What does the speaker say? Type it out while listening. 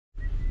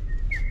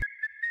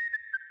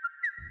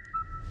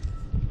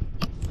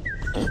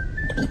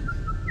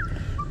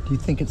Do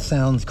you think it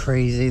sounds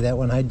crazy that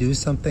when I do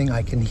something,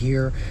 I can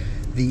hear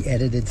the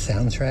edited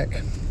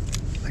soundtrack?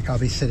 Like I'll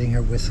be sitting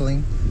here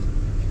whistling.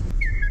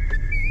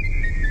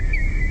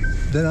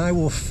 Then I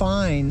will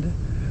find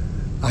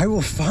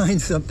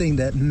something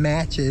that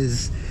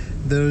matches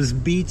those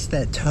beats,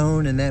 that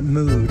tone, and that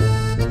mood.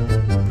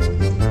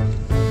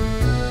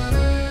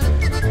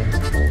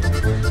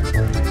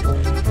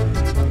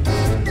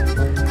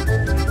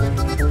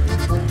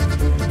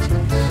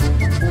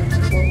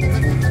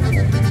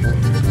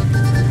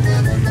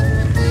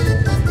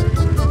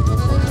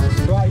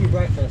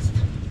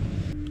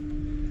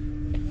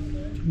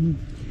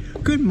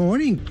 Good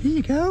morning. Here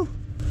you go.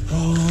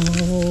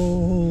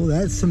 Oh,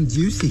 that's some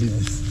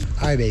juiciness.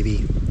 Hi,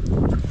 baby.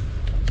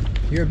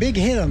 You're a big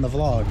hit on the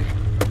vlog.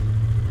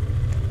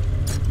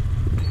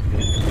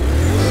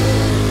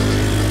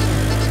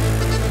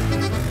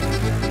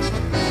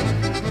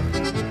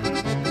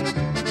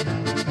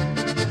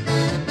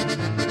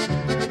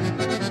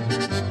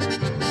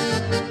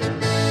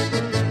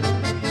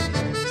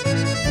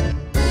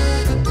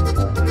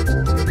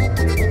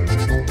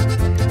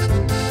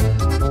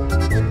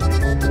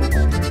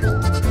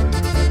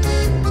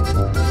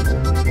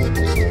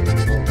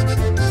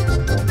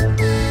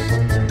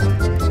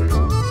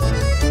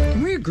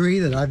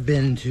 I've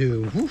been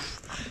to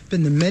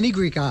many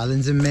Greek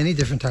islands and many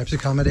different types of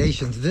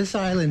accommodations. This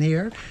island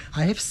here,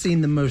 I have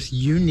seen the most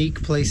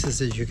unique places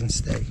that you can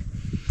stay.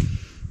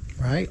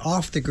 Right?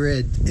 Off the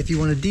grid, if you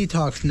want to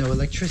detox, no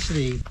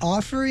electricity.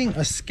 Offering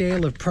a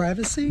scale of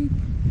privacy,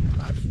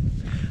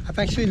 I've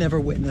actually never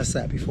witnessed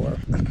that before.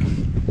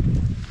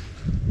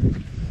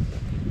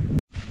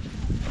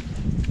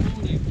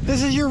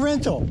 This is your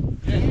rental.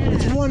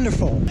 It's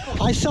wonderful.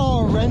 I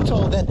saw a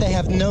rental that they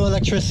have no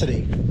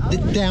electricity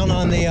down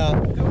on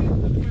the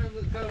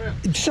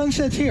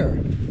Sunset's here.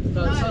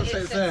 No,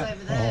 Sunset's there.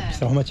 Oh,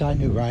 so much I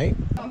knew, right?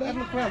 I've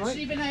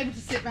actually been able to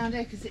sit round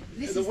here because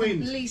this is the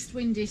least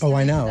windy. Oh,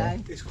 I know.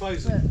 Today. It's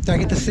closing. Do I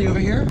get to see over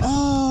here?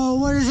 Oh,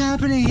 what is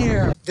happening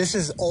here? This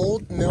is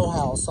Old Mill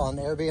House on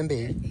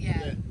Airbnb.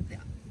 Yeah.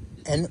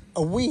 And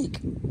a week,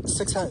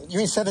 600. You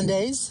mean 7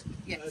 days?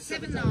 Yeah,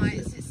 7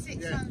 nights. It's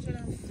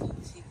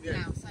 640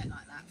 now, something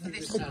like that for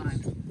this time.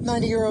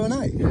 €90 a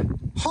night. Yeah.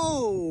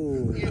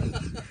 Ho!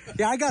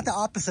 Yeah, I got the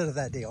opposite of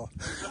that deal.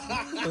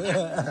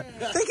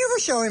 Thank you for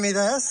showing me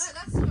this.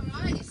 That's all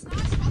right. It's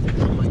nice.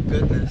 Oh my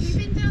goodness. Have you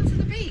been down to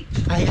the beach?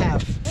 I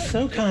have.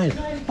 So kind.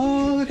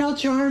 Oh, look how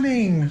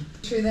charming.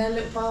 Through their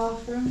little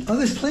bathroom. Oh,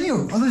 there's plenty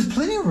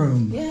of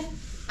room. Yeah,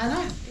 I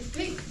know. It's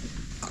big.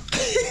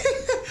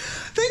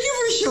 Thank you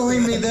for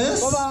showing me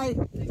this. Bye-bye.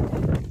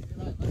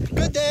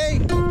 Good day.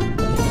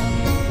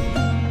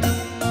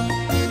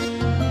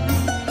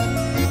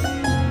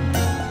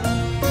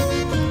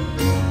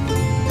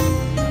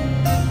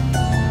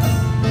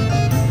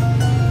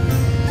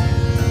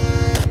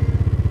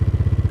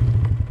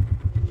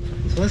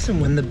 Listen,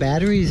 when the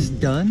battery's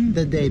done,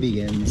 the day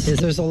begins.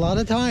 There's a lot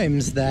of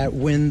times that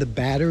when the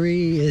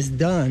battery is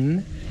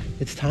done,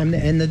 it's time to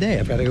end the day.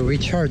 I've got to go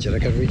recharge it.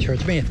 I've got to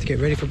recharge me. I have to get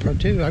ready for part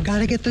 2. I've got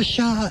to get the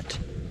shot.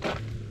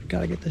 Got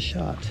to get the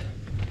shot.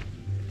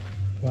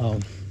 Well,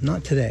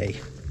 not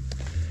today.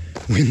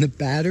 When the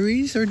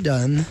batteries are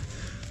done,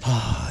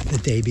 the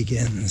day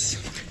begins.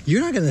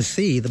 You're not going to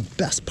see the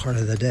best part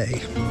of the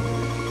day.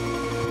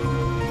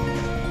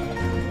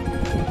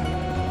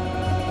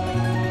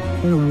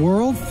 In a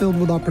world filled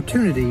with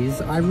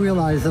opportunities, I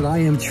realize that I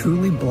am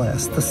truly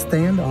blessed to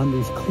stand on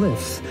these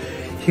cliffs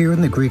here in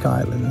the Greek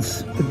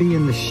islands, to be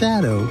in the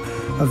shadow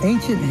of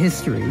ancient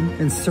history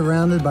and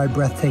surrounded by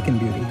breathtaking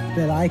beauty,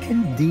 that I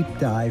can deep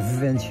dive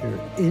venture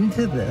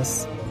into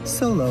this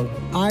solo.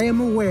 I am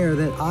aware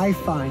that I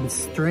find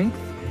strength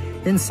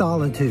in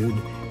solitude,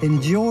 in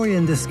joy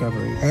in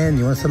discovery. And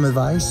you want some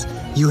advice?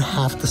 You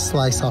have to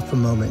slice off a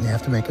moment. You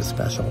have to make it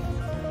special.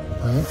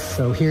 Right,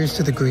 so here's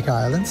to the Greek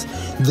islands,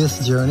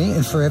 this journey,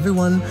 and for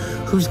everyone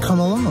who's come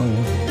along,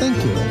 thank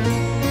you.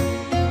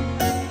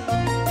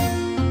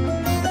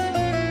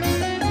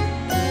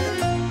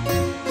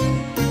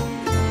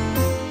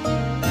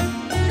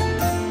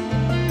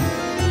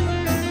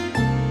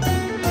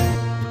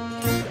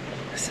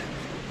 Listen,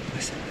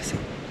 listen, listen.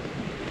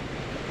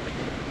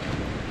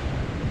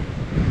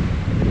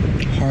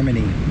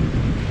 Harmony.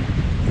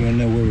 You wanna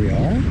know where we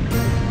are?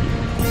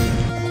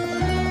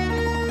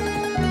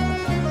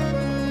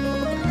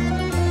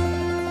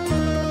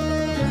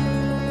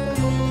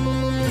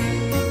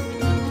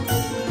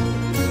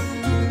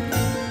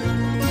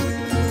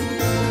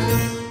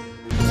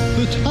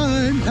 The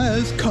time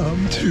has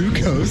come to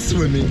go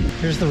swimming.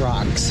 Here's the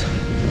rocks.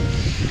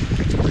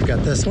 We've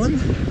got this one.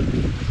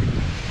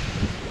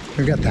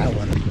 We've got that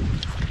one.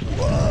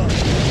 Whoa.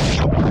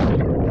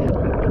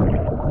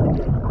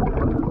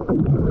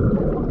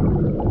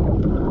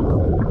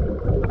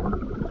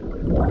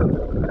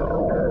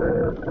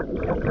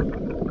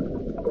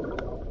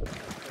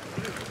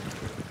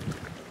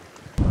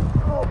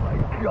 Oh my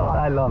God,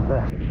 I love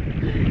that.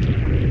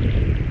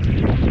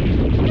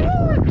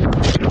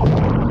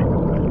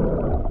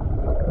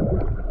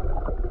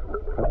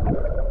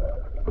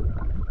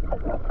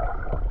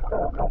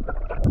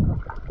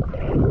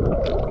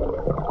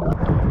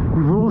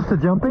 to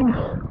jumping,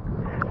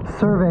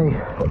 survey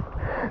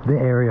the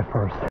area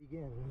first.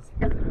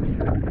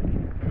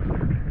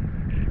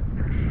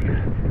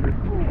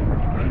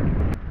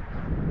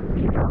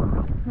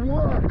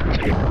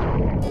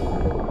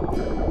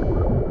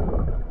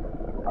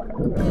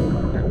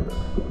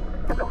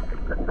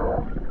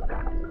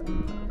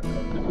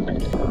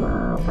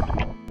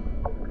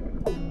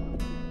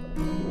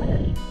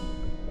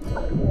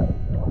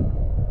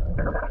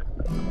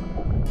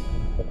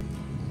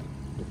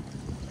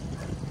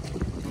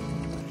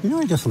 You know,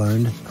 I just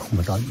learned, oh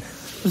my God,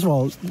 first of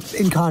all,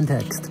 in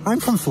context, I'm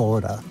from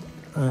Florida.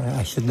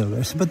 I should know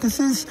this, but this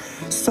is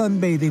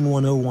sunbathing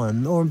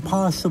 101, or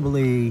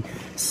possibly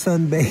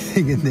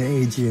sunbathing in the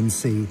Aegean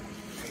Sea.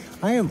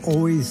 I have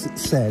always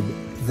said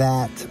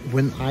that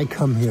when I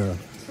come here,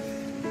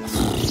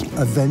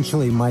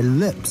 eventually my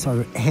lips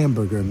are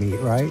hamburger meat,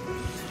 right?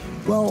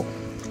 Well,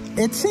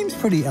 it seems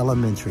pretty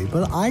elementary,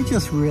 but I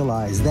just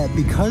realized that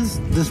because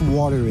this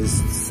water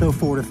is so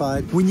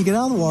fortified, when you get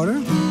out of the water,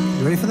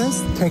 you ready for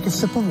this? Take a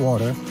sip of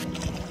water,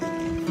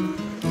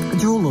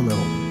 drool a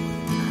little.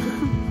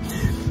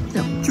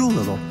 Yeah, drool a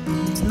little.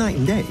 It's night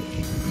and day.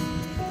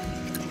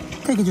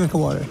 Take a drink of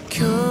water.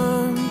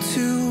 Come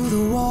to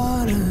the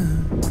water,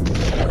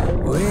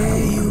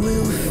 where you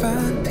will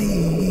find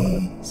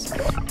peace.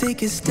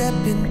 Take a step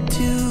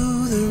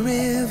into the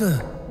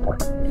river,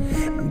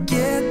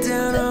 get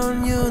down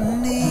on your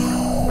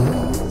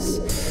knees.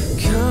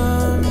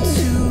 Come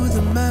to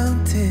the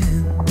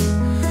mountain,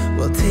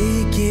 while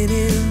taking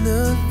in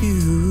the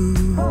view.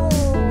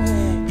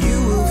 You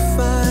will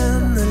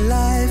find that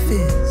life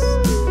is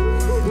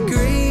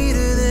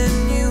greater than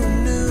you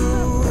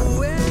knew.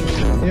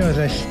 You know, as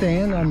I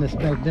stand on this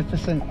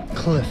magnificent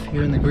cliff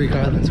here in the Greek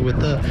islands with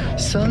the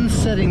sun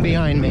setting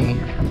behind me,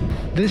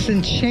 this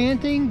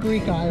enchanting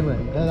Greek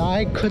island that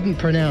I couldn't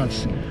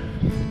pronounce,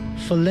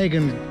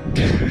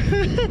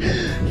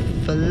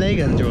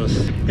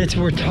 Philagandros. It's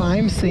where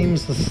time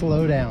seems to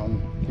slow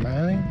down,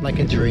 right? Like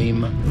a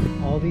dream.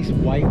 All these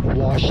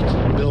whitewashed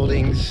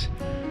buildings,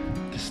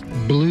 this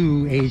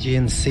blue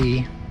Aegean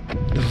Sea,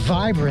 the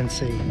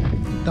vibrancy,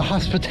 the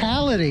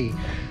hospitality,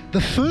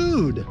 the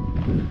food.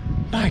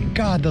 My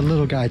God, the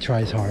little guy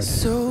tries hard.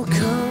 So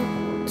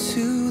come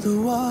to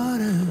the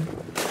water,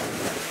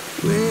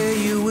 where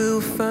you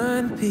will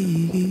find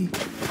peace.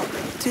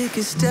 Take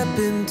a step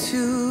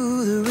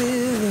into the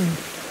river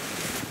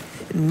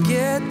and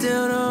get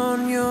down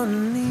on your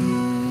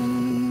knees.